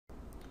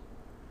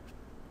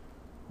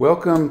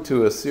Welcome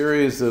to a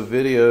series of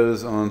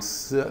videos on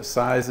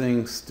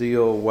sizing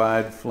steel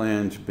wide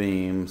flange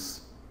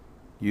beams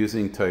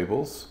using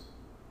tables.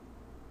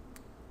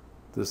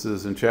 This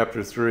is in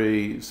Chapter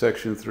 3,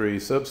 Section 3,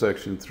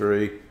 Subsection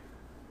 3.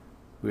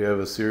 We have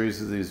a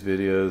series of these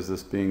videos,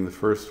 this being the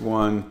first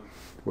one,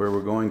 where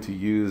we're going to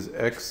use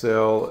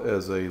Excel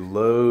as a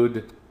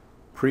load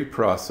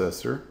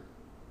preprocessor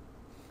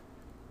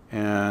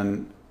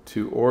and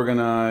to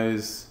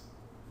organize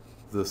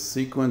the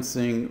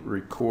sequencing,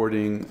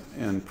 recording,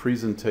 and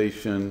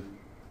presentation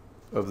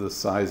of the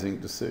sizing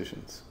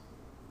decisions.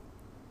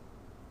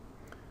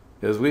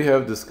 As we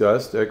have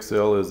discussed,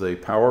 Excel is a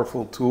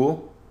powerful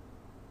tool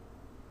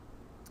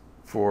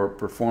for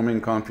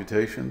performing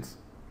computations,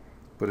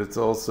 but it's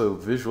also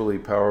visually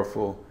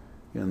powerful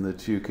in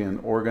that you can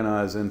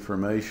organize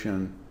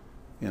information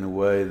in a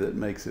way that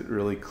makes it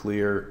really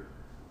clear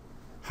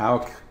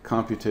how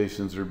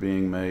computations are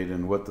being made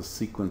and what the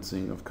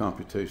sequencing of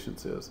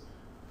computations is.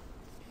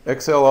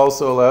 Excel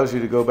also allows you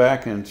to go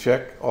back and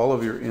check all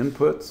of your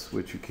inputs,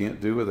 which you can't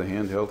do with a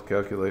handheld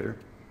calculator.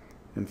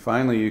 And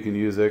finally, you can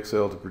use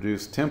Excel to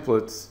produce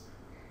templates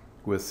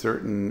with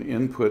certain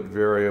input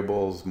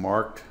variables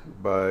marked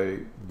by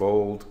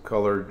bold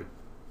colored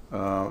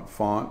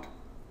font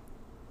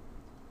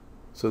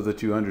so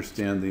that you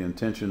understand the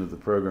intention of the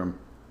program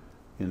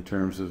in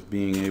terms of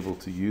being able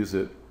to use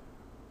it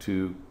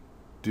to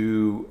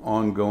do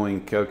ongoing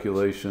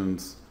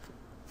calculations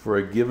for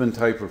a given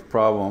type of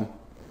problem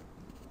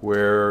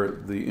where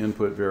the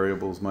input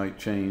variables might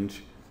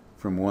change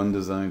from one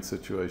design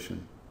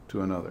situation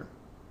to another.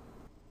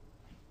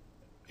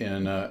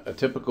 In a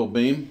typical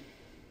beam,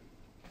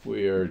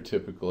 we are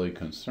typically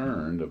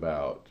concerned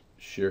about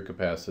shear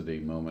capacity,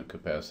 moment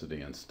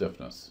capacity, and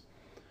stiffness.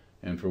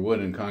 And for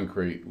wood and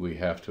concrete, we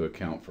have to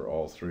account for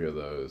all three of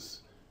those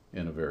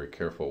in a very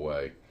careful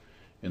way.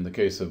 In the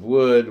case of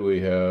wood, we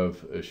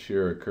have a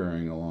shear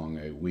occurring along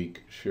a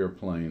weak shear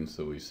plane,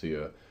 so we see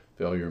a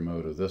failure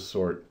mode of this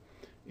sort.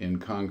 In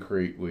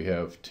concrete, we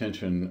have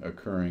tension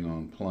occurring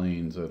on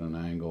planes at an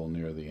angle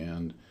near the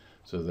end,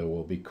 so there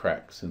will be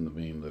cracks in the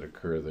beam that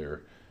occur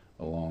there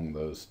along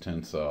those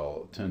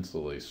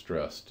tensilely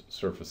stressed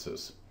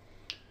surfaces.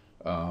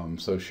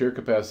 So shear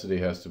capacity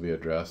has to be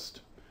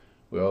addressed.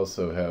 We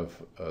also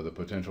have the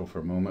potential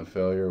for moment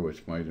failure,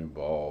 which might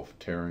involve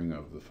tearing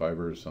of the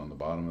fibers on the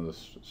bottom of the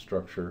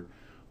structure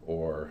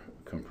or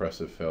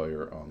compressive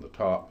failure on the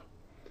top.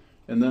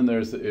 And then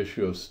there's the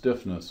issue of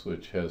stiffness,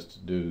 which has to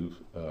do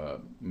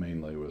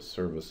mainly with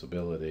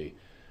serviceability.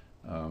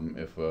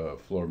 If a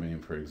floor beam,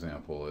 for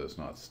example, is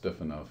not stiff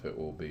enough, it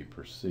will be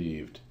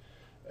perceived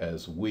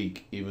as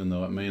weak. Even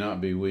though it may not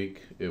be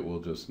weak, it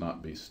will just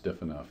not be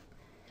stiff enough.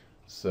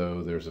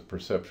 So there's a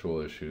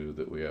perceptual issue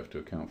that we have to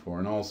account for.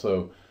 And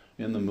also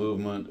in the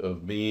movement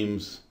of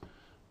beams,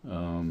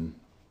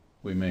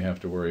 we may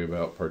have to worry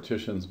about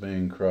partitions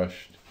being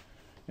crushed.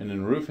 And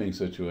in roofing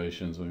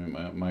situations, we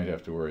might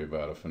have to worry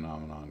about a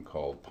phenomenon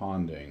called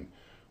ponding,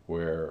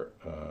 where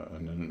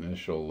an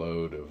initial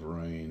load of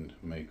rain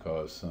may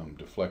cause some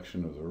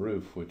deflection of the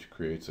roof, which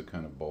creates a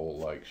kind of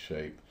bowl-like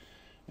shape.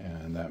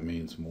 And that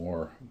means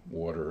more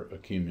water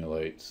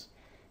accumulates.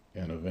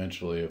 And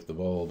eventually, if the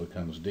bowl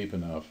becomes deep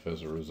enough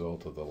as a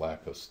result of the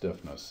lack of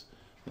stiffness,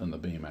 then the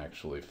beam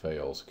actually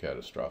fails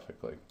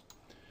catastrophically.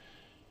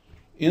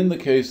 In the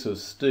case of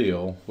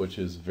steel, which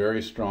is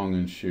very strong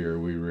in shear,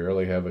 we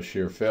rarely have a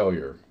shear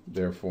failure.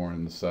 Therefore,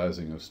 in the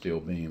sizing of steel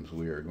beams,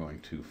 we are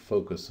going to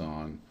focus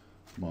on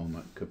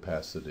moment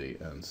capacity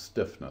and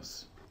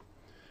stiffness.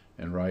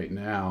 And right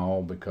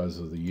now, because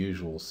of the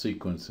usual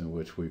sequence in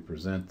which we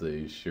present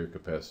these, shear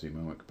capacity,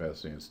 moment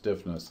capacity, and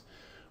stiffness,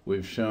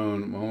 we've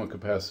shown moment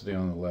capacity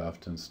on the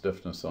left and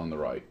stiffness on the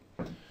right.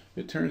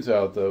 It turns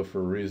out, though,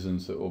 for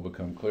reasons that will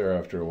become clear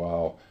after a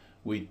while,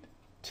 we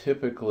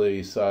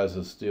typically size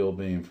a steel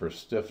beam for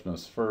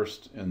stiffness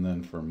first and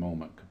then for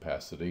moment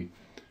capacity.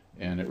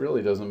 And it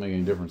really doesn't make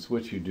any difference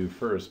which you do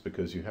first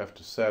because you have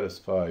to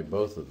satisfy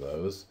both of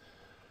those.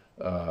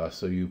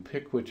 So you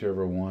pick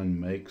whichever one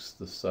makes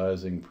the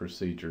sizing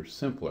procedure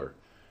simpler.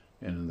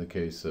 And in the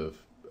case of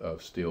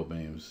steel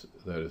beams,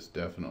 that is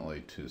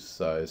definitely to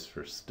size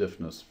for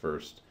stiffness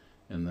first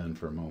and then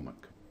for moment.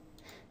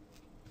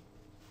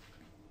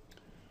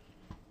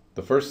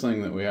 The first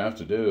thing that we have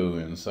to do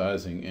in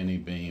sizing any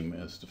beam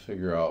is to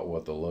figure out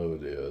what the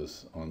load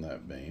is on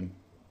that beam.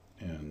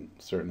 And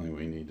certainly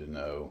we need to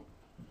know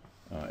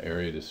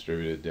area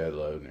distributed dead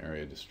load and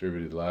area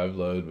distributed live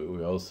load, but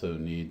we also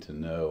need to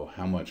know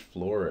how much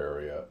floor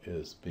area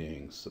is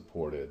being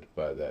supported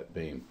by that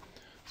beam.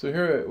 So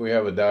here we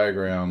have a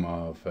diagram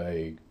of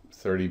a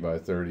 30 by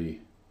 30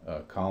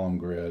 column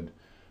grid.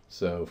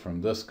 So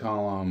from this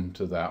column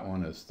to that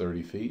one is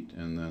 30 feet,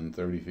 and then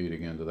 30 feet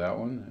again to that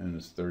one, and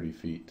it's 30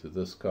 feet to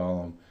this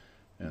column,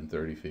 and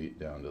 30 feet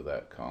down to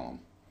that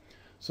column.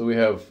 So we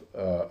have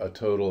a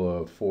total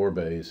of 4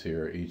 bays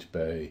here. Each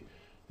bay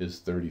is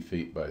 30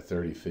 feet by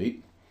 30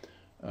 feet.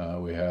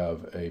 We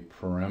have a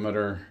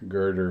perimeter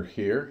girder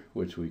here,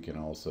 which we can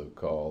also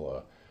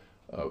call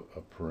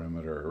a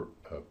perimeter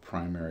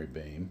primary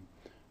beam.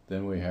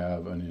 Then we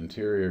have an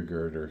interior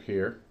girder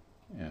here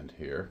and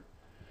here.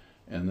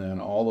 And then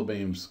all the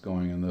beams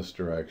going in this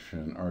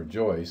direction are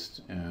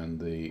joist, and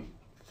the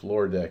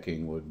floor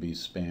decking would be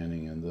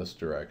spanning in this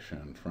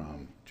direction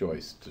from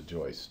joist to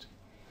joist.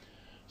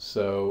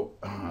 So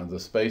the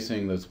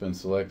spacing that's been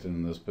selected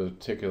in this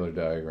particular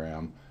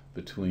diagram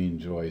between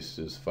joists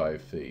is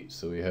 5 feet.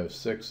 So we have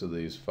 6 of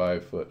these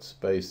 5-foot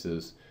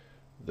spaces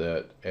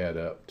that add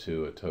up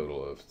to a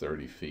total of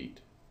 30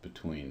 feet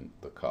between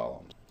the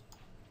columns.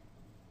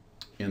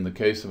 In the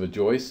case of a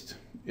joist,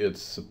 it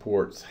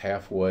supports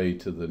halfway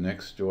to the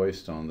next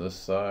joist on this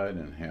side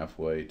and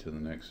halfway to the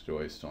next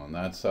joist on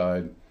that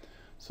side.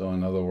 So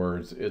in other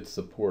words, it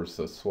supports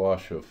a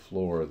swash of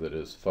floor that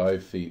is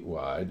 5 feet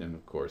wide, and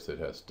of course it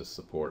has to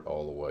support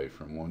all the way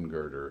from one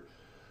girder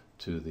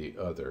to the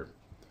other.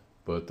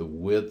 But the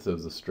width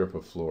of the strip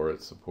of floor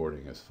it's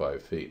supporting is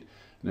 5 feet.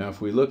 Now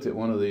if we looked at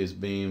one of these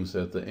beams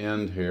at the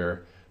end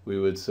here, we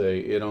would say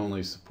it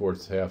only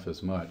supports half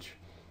as much.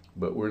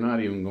 But we're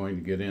not even going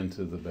to get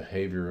into the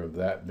behavior of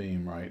that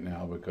beam right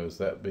now, because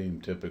that beam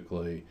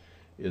typically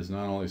is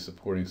not only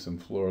supporting some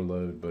floor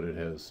load, but it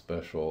has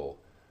special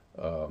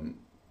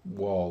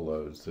wall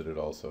loads that it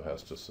also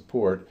has to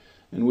support.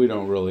 And we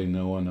don't really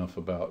know enough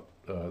about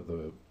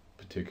the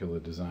particular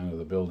design of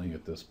the building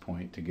at this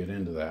point to get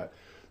into that.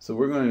 So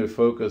we're going to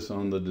focus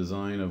on the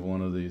design of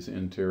one of these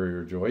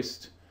interior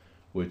joists,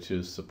 which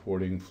is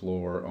supporting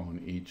floor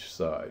on each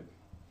side.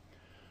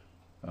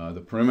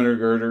 The perimeter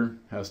girder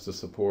has to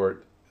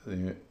support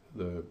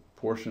the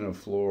portion of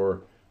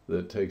floor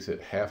that takes it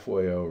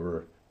halfway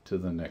over to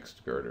the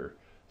next girder.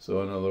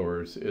 So in other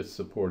words, it's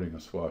supporting a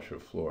swash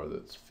of floor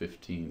that's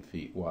 15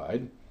 feet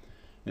wide.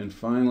 And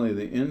finally,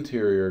 the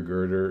interior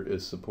girder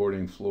is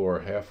supporting floor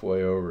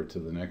halfway over to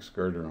the next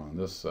girder on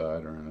this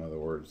side, or in other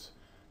words,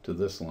 to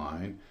this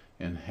line,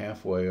 and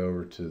halfway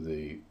over to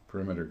the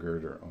perimeter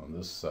girder on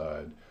this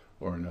side,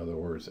 or in other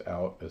words,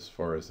 out as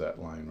far as that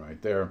line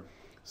right there.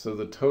 So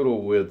the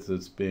total width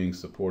that's being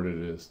supported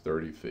is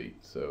 30 feet.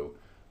 So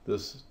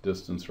this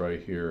distance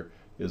right here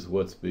is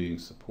what's being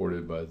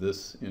supported by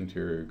this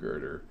interior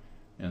girder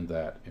and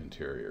that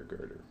interior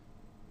girder.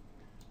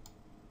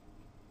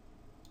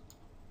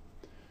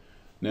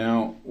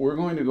 Now we're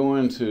going to go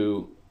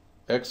into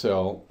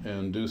Excel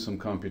and do some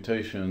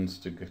computations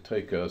to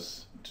take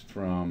us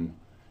from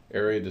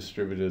area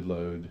distributed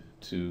load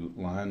to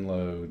line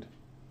load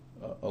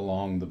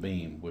along the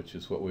beam, which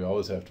is what we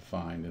always have to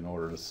find in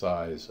order to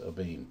size a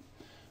beam.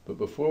 But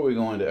before we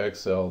go into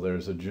Excel,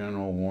 there's a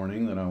general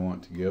warning that I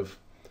want to give,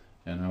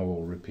 and I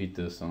will repeat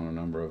this on a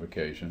number of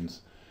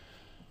occasions.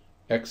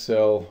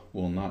 Excel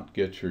will not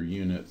get your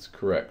units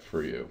correct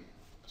for you.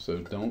 So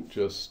don't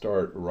just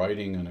start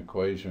writing an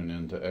equation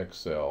into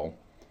Excel.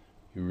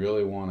 You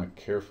really want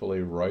to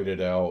carefully write it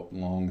out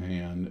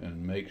longhand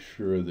and make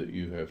sure that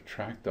you have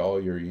tracked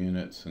all your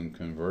units and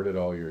converted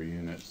all your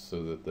units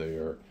so that they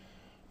are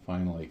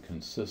finally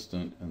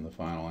consistent in the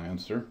final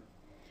answer.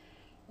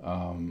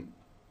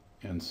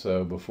 And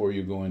so before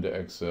you go into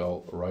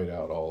Excel, write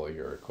out all of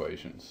your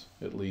equations,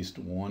 at least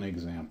one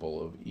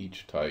example of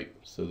each type,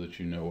 so that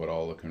you know what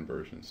all the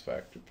conversions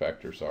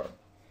factors are.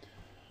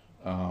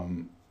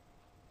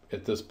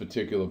 At this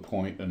particular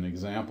point, an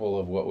example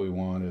of what we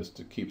want is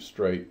to keep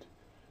straight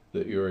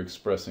that you're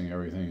expressing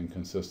everything in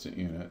consistent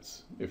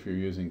units. If you're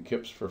using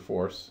kips for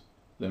force,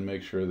 then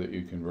make sure that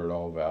you convert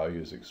all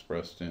values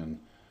expressed in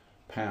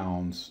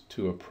pounds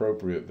to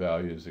appropriate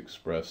values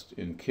expressed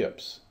in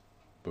kips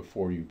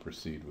before you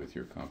proceed with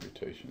your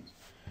computations.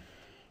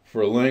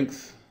 For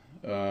length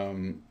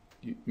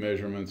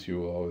measurements, you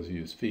will always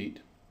use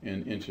feet,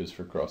 and inches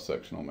for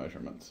cross-sectional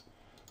measurements.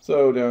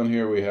 So down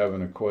here we have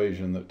an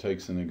equation that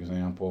takes an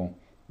example.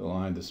 The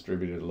line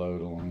distributed load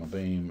along a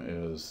beam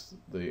is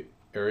the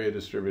area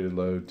distributed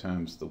load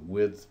times the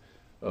width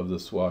of the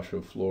swash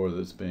of floor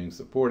that's being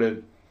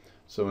supported.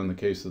 So in the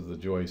case of the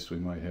joist, we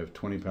might have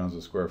 20 pounds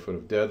a square foot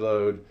of dead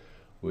load.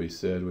 We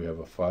said we have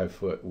a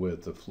 5-foot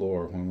width of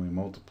floor. When we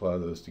multiply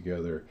those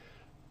together,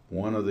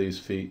 one of these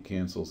feet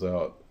cancels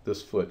out,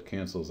 this foot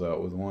cancels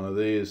out with one of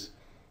these,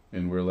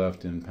 and we're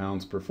left in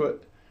pounds per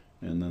foot.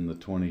 And then the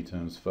 20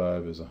 times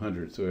 5 is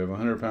 100. So we have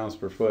 100 pounds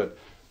per foot,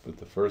 but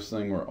the first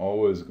thing we're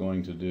always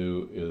going to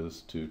do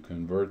is to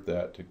convert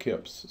that to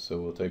kips.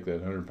 So we'll take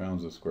that 100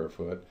 pounds a square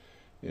foot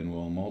and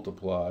we'll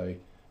multiply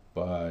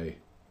by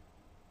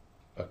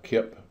a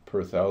kip per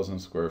 1,000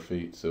 square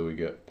feet, so we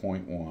get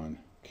 0.1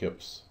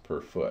 kips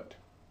per foot.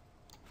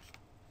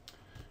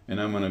 And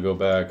I'm going to go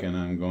back and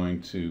I'm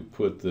going to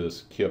put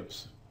this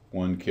kips,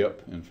 1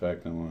 kip. In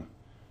fact, I'm going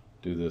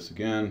to do this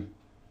again.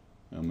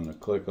 I'm going to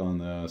click on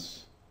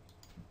this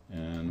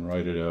and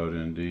write it out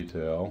in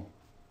detail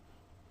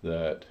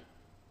that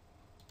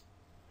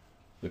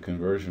the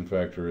conversion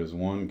factor is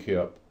 1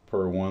 kip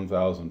per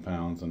 1,000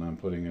 pounds, and I'm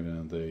putting it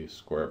in the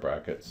square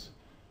brackets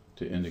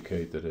to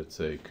indicate that it's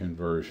a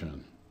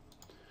conversion.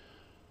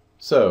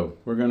 So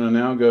we're going to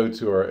now go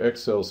to our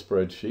Excel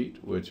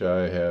spreadsheet, which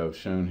I have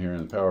shown here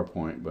in the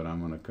PowerPoint, but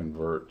I'm going to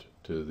convert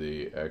to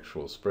the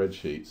actual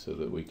spreadsheet so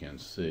that we can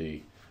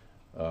see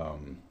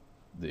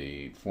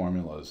the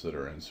formulas that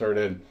are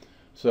inserted.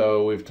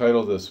 So we've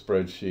titled this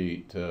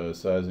spreadsheet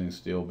Sizing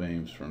Steel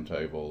Beams from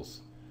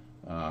Tables.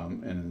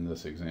 And in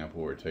this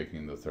example, we're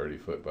taking the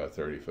 30-foot by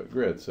 30-foot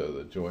grid. So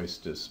the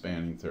joist is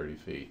spanning 30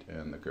 feet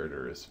and the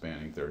girder is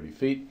spanning 30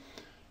 feet.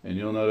 And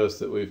you'll notice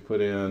that we've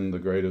put in the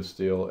grade of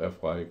steel,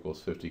 Fy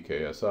equals 50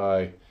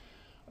 KSI.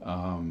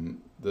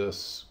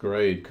 This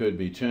grade could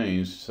be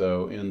changed,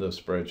 so in the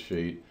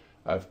spreadsheet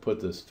I've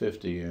put this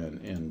 50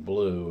 in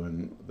blue,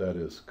 and that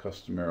is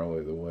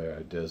customarily the way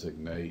I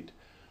designate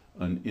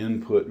an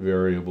input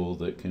variable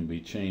that can be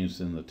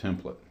changed in the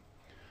template.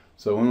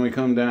 So when we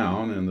come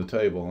down in the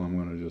table, I'm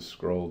going to just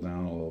scroll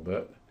down a little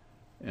bit,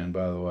 and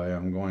by the way,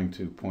 I'm going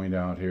to point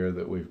out here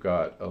that we've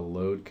got a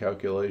load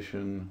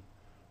calculation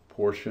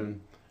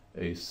portion,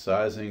 a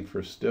sizing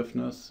for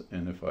stiffness,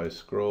 and if I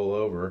scroll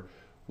over,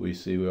 we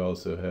see we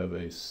also have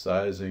a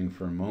sizing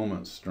for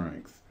moment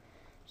strength.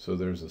 So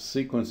there's a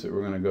sequence that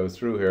we're going to go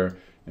through here,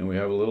 and we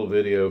have a little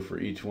video for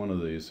each one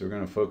of these. So we're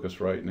going to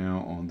focus right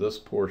now on this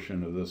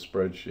portion of this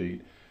spreadsheet,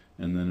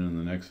 and then in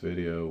the next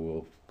video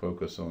we'll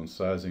focus on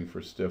sizing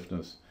for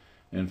stiffness,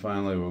 and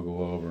finally we'll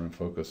go over and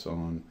focus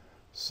on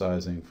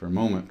sizing for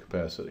moment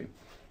capacity.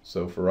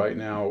 So for right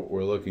now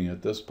we're looking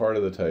at this part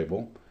of the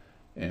table,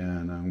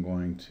 and I'm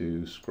going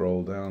to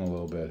scroll down a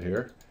little bit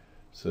here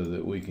so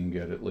that we can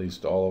get at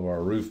least all of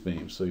our roof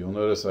beams. So you'll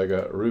notice I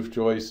got roof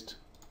joist,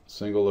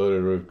 single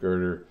loaded roof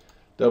girder,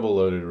 double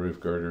loaded roof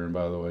girder, and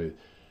by the way,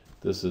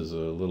 this is a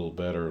little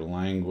better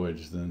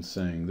language than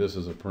saying this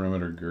is a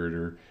perimeter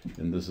girder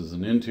and this is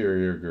an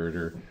interior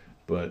girder,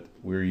 but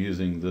we're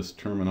using this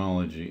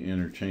terminology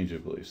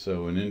interchangeably.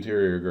 So an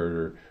interior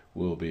girder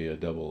will be a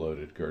double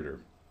loaded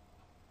girder.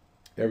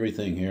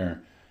 Everything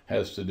here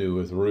has to do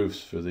with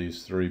roofs for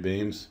these three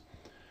beams.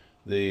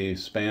 The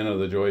span of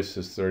the joist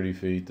is 30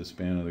 feet, the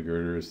span of the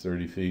girder is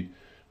 30 feet,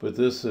 but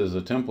this is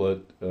a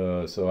template,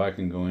 so I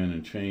can go in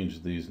and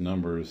change these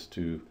numbers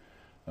to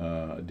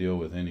deal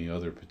with any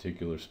other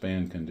particular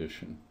span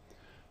condition.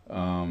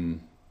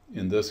 In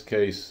this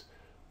case,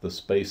 the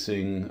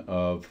spacing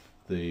of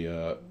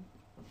the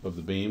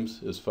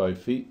beams is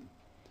 5 feet,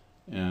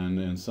 and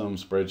in some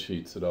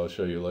spreadsheets that I'll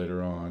show you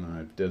later on,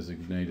 I've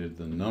designated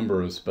the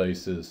number of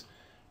spaces.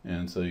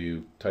 And so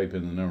you type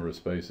in the number of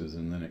spaces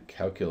and then it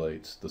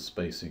calculates the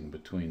spacing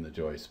between the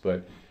joists.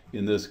 But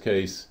in this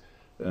case,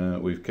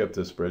 we've kept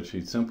this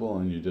spreadsheet simple,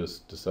 and you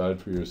just decide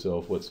for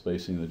yourself what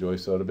spacing the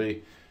joists ought to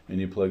be, and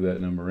you plug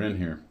that number in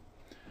here.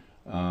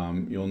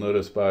 You'll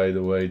notice, by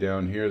the way,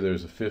 down here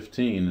there's a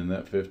 15, and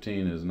that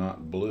 15 is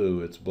not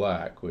blue, it's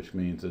black, which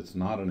means it's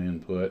not an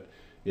input,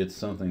 it's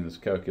something that's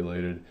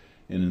calculated.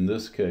 And in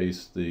this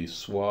case, the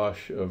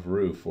swash of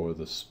roof, or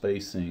the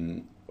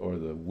spacing or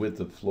the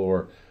width of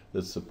floor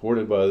that's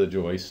supported by the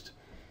joist,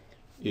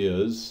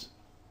 is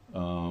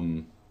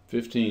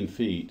 15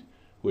 feet,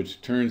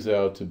 which turns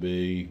out to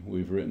be,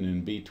 we've written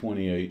in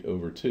B28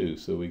 over 2.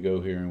 So we go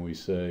here and we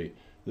say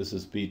this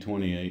is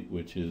B28,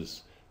 which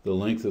is the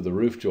length of the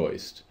roof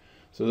joist.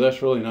 So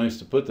that's really nice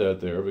to put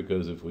that there,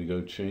 because if we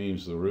go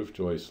change the roof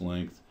joist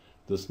length,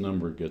 this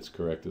number gets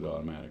corrected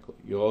automatically.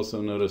 You'll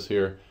also notice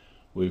here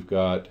we've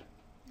got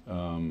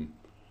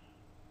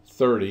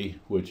 30,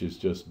 which is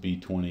just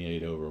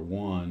B28 over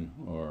 1,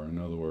 or in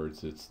other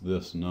words, it's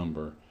this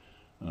number,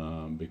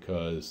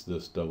 because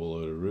this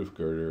double-loaded roof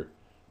girder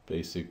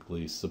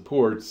basically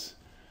supports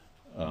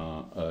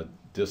a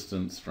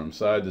distance from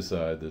side to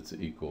side that's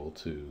equal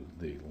to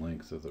the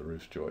length of the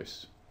roof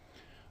joist.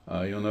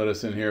 You'll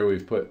notice in here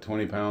we've put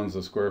 20 pounds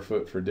a square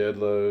foot for dead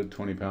load,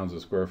 20 pounds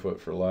a square foot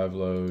for live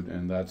load,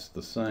 and that's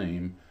the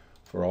same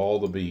for all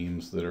the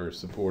beams that are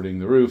supporting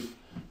the roof,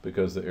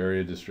 because the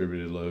area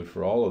distributed load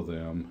for all of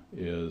them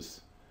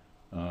is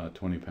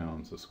 20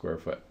 pounds a square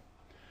foot.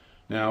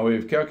 Now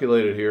we've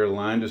calculated here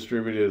line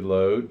distributed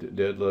load,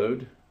 dead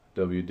load,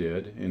 W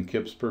dead, in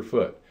kips per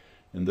foot.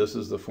 And this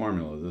is the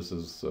formula. This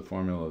is a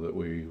formula that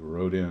we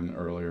wrote in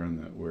earlier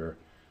and that we're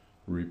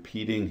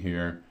repeating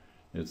here,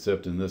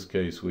 except in this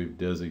case we've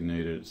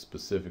designated it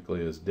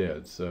specifically as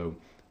dead. So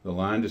the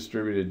line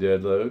distributed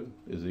dead load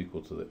is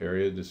equal to the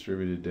area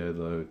distributed dead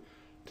load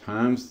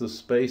times the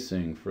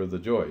spacing for the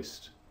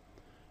joist.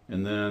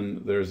 And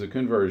then there's a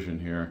conversion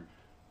here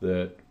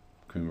that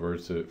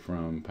converts it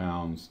from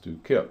pounds to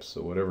kips.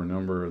 So whatever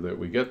number that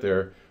we get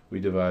there, we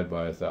divide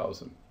by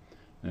 1,000.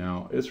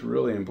 Now it's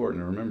really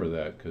important to remember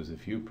that, because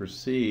if you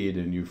proceed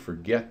and you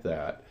forget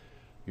that,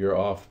 you're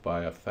off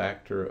by a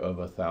factor of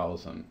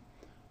 1,000.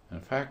 And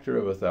a factor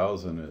of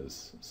 1,000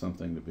 is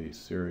something to be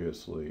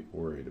seriously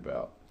worried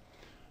about.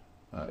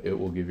 It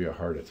will give you a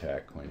heart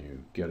attack when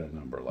you get a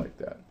number like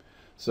that.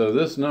 So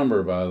this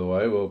number, by the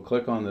way, we'll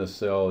click on this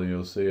cell and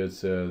you'll see it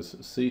says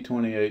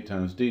C28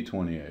 times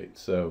D28.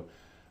 So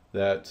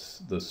that's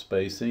the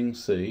spacing,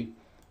 C,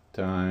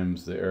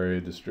 times the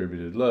area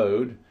distributed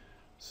load.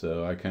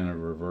 So I kind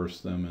of reverse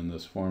them in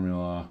this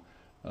formula.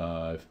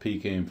 If P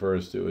came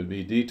first, it would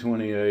be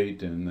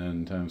D28 and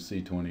then times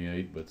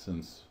C28, but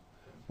since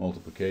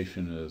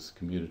multiplication is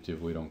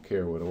commutative, we don't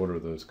care what order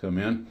those come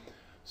in.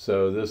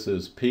 So this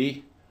is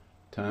P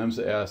times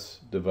S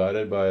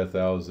divided by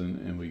 1,000,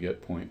 and we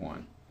get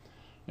 0.1.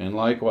 And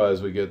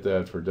likewise, we get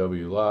that for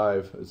W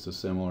live. It's a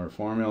similar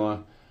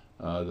formula.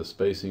 The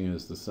spacing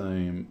is the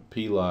same.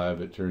 P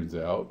live, it turns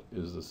out,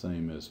 is the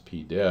same as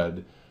P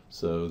dead.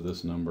 So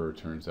this number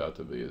turns out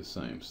to be the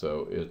same.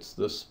 So it's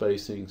this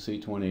spacing,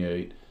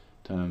 C28,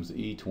 times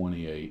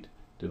E28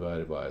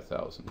 divided by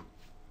 1,000.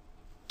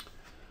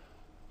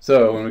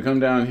 So when we come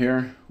down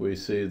here, we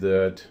see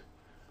that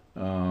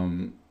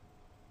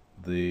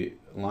the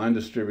line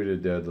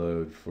distributed dead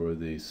load for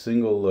the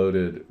single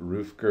loaded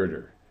roof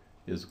girder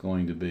is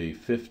going to be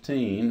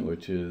 15,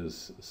 which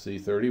is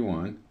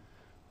C31,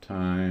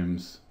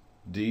 times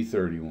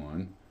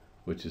D31,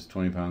 which is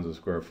 20 pounds a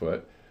square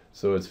foot.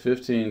 So it's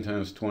 15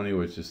 times 20,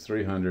 which is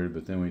 300,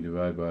 but then we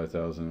divide by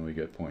 1,000 and we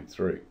get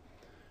 0.3.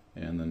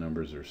 And the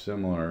numbers are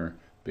similar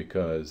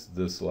because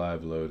this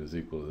live load is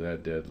equal to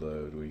that dead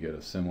load. We get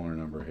a similar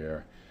number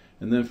here.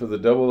 And then for the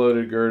double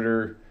loaded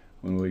girder,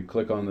 when we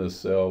click on this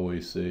cell,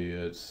 we see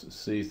it's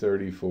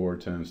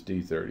C34 times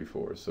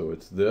D34. So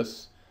it's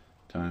this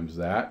times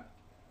that,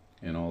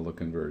 and all the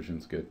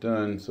conversions get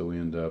done. So we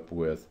end up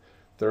with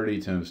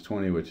 30 times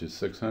 20, which is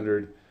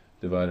 600,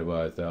 divided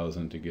by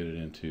 1,000 to get it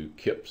into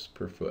kips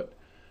per foot.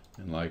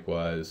 And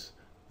likewise,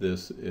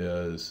 this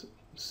is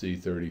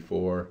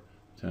C34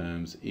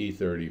 times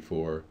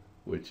E34,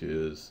 which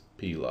is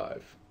P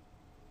live.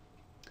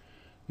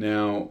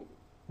 Now,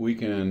 we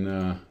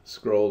can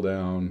scroll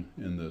down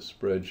in the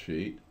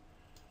spreadsheet,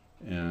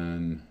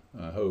 and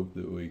I hope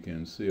that we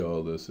can see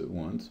all this at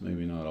once,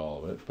 maybe not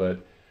all of it,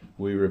 but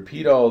we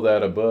repeat all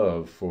that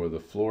above for the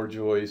floor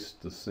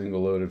joist, the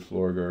single loaded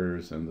floor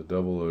girders, and the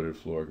double loaded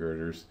floor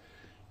girders.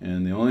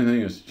 And the only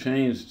thing that's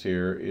changed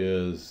here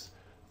is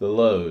the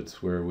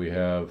loads, where we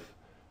have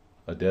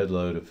a dead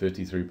load of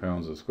 53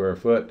 pounds a square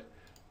foot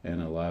and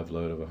a live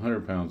load of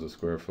 100 pounds a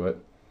square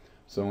foot.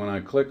 So when I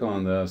click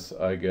on this,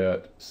 I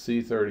get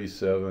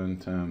C37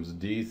 times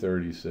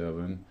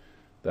D37,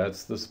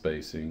 that's the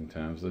spacing,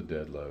 times the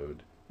dead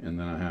load, and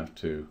then I have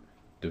to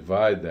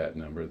divide that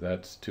number.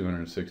 That's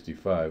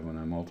 265. When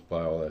I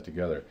multiply all that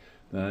together,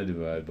 then I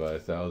divide by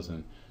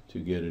 1,000 to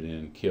get it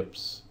in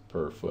kips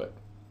per foot.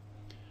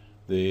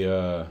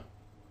 The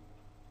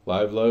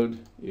live load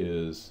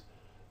is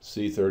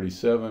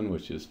C37,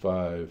 which is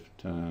 5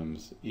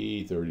 times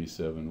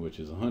E37, which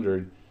is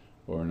 100,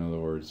 or in other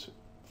words,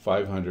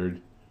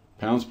 500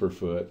 pounds per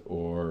foot,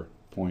 or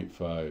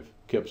 0.5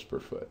 kips per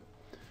foot.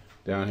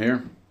 Down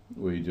here,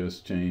 we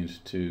just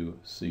changed to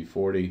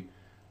C40,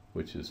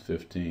 which is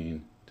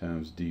 15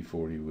 times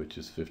D40, which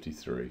is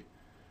 53.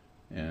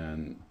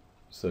 And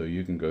so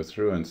you can go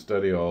through and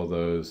study all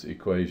those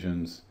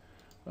equations.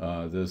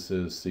 This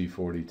is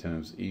C40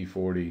 times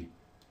E40.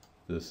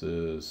 This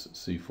is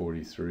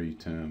C43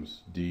 times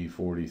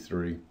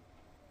D43.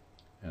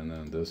 And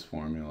then this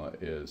formula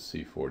is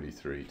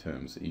C43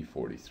 times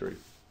E43.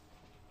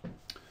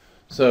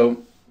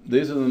 So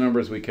these are the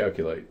numbers we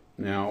calculate.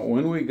 Now,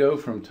 when we go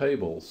from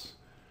tables,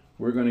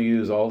 we're going to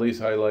use all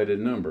these highlighted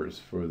numbers.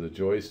 For the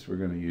joist, we're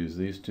going to use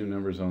these two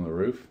numbers on the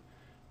roof.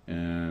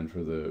 And for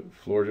the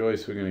floor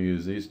joist, we're going to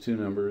use these two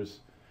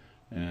numbers.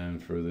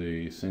 And for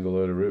the single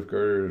loaded roof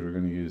girders, we're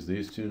going to use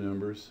these two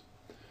numbers.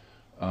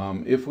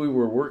 If we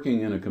were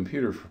working in a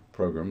computer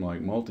program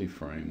like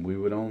Multiframe, we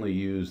would only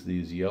use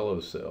these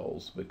yellow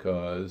cells,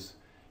 because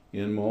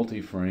in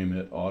Multiframe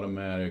it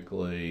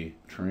automatically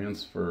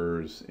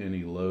transfers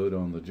any load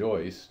on the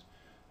joist,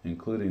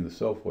 including the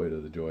self-weight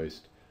of the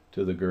joist,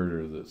 to the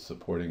girder that's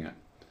supporting it.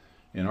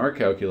 In our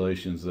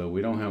calculations, though,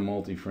 we don't have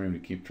Multiframe to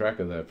keep track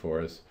of that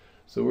for us,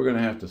 so we're going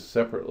to have to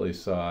separately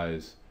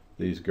size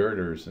these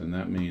girders, and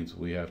that means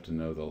we have to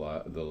know the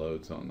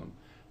loads on them.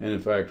 And in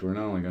fact, we're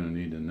not only going to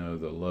need to know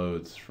the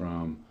loads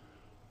from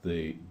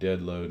the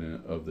dead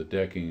load of the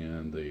decking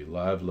and the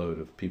live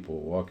load of people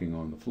walking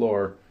on the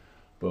floor,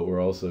 but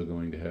we're also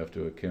going to have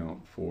to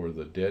account for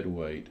the dead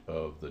weight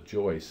of the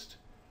joist,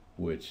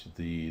 which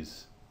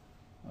these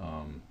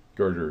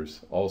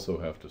girders also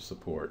have to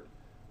support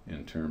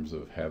in terms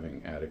of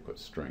having adequate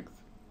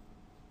strength.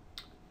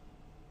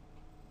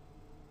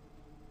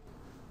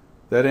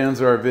 That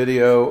ends our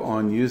video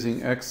on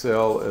using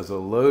Excel as a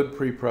load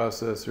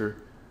preprocessor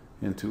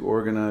and to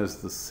organize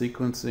the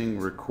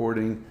sequencing,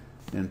 recording,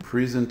 and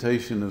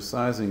presentation of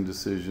sizing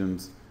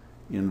decisions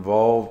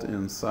involved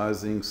in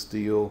sizing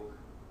steel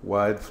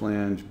wide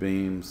flange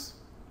beams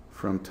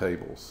from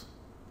tables.